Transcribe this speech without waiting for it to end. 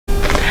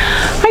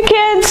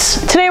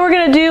Today we're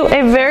going to do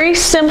a very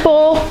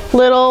simple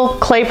little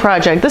clay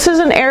project. This is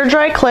an air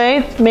dry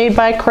clay made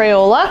by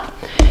Crayola,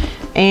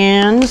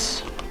 and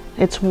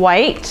it's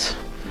white.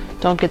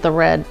 Don't get the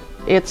red,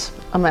 it's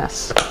a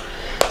mess.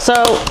 So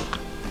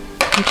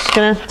I'm just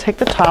going to take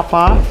the top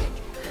off,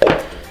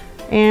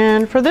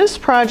 and for this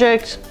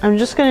project I'm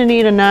just going to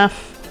need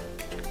enough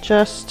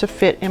just to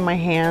fit in my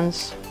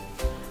hands.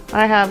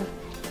 I have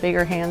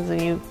bigger hands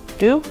than you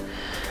do.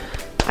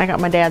 I got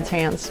my dad's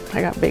hands.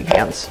 I got big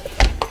hands.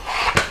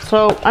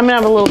 So I'm gonna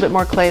have a little bit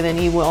more clay than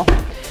you will.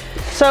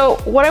 So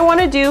what I want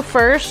to do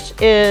first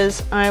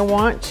is I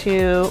want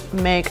to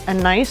make a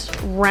nice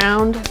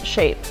round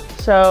shape.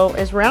 So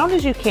as round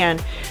as you can.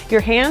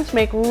 Your hands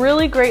make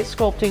really great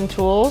sculpting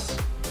tools.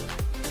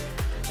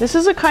 This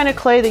is a kind of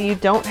clay that you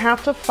don't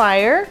have to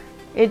fire.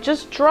 It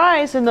just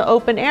dries in the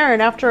open air,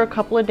 and after a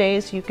couple of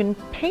days you can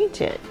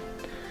paint it.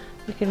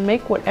 You can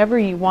make whatever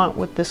you want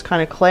with this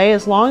kind of clay,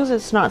 as long as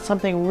it's not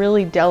something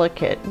really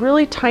delicate.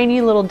 Really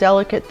tiny little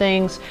delicate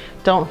things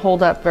don't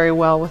hold up very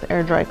well with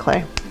air dry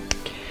clay.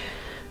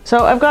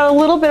 So I've got a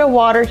little bit of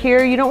water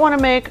here. You don't want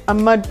to make a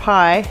mud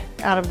pie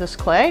out of this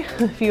clay.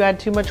 If you add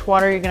too much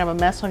water, you're gonna have a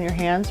mess on your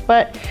hands,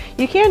 but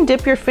you can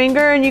dip your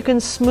finger and you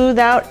can smooth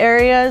out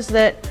areas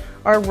that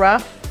are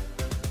rough.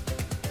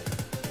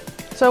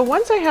 So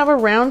once I have a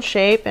round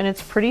shape and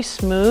it's pretty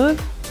smooth,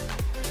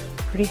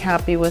 pretty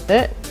happy with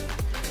it.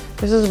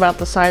 This is about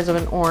the size of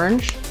an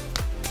orange.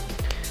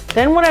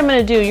 Then what I'm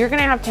going to do, you're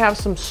going to have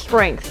some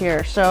strength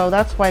here. So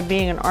that's why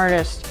being an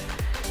artist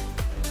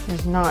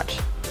is not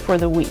for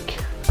the weak.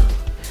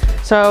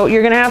 So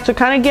you're going to have to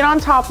kind of get on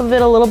top of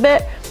it a little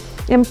bit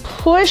and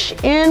push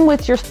in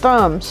with your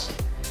thumbs.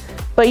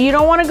 But you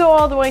don't want to go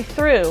all the way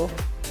through.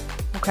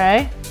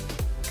 Okay?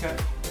 Okay.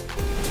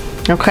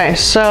 Okay,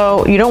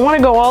 so you don't want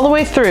to go all the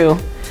way through.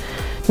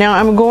 Now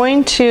I'm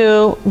going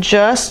to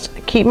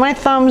just keep my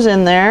thumbs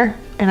in there,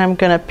 and I'm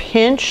gonna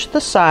pinch the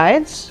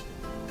sides,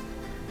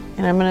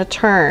 and I'm gonna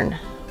turn.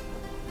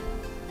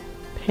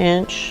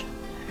 Pinch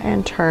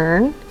and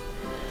turn.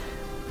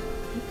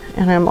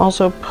 And I'm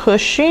also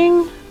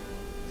pushing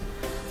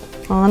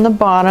on the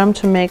bottom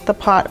to make the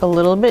pot a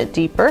little bit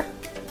deeper.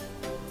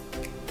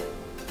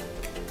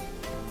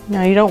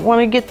 Now you don't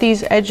wanna get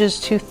these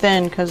edges too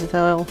thin, because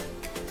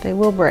they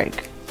will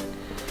break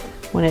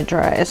when it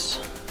dries.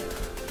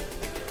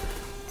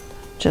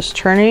 Just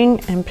turning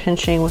and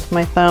pinching with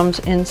my thumbs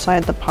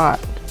inside the pot.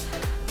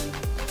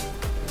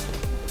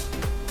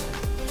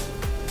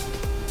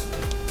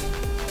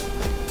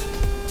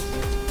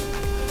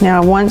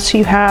 Now once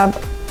you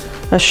have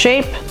a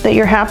shape that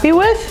you're happy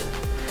with,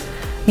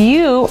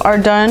 you are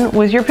done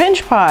with your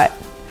pinch pot.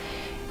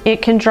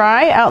 It can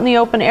dry out in the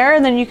open air,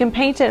 and then you can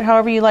paint it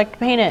however you like to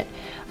paint it.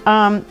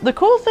 The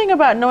cool thing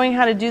about knowing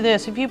how to do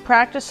this, if you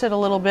practice it a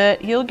little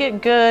bit, you'll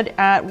get good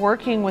at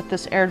working with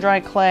this air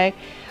dry clay.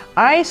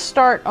 I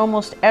start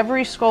almost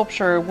every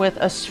sculpture with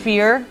a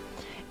sphere,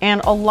 and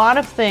a lot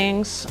of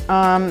things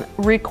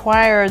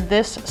require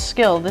this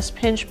skill, this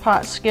pinch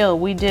pot skill.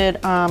 We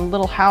did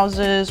little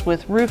houses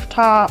with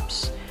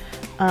rooftops.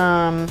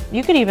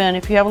 You could even,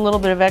 if you have a little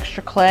bit of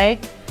extra clay,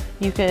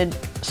 you could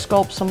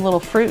sculpt some little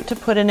fruit to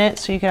put in it,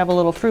 so you could have a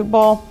little fruit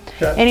bowl.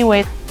 Okay.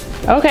 Anyway,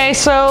 okay,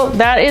 so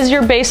that is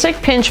your basic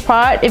pinch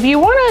pot. If you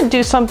want to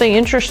do something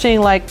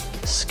interesting like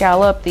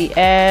scallop the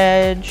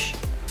edge,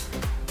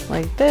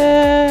 like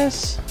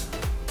this,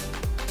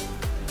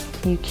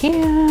 you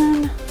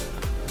can.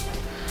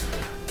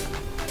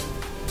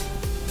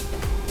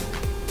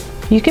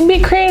 You can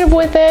be creative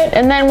with it,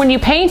 and then when you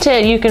paint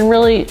it, you can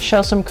really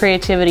show some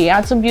creativity,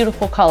 add some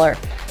beautiful color.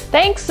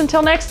 Thanks,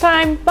 until next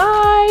time,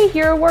 bye,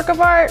 you're a work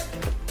of art.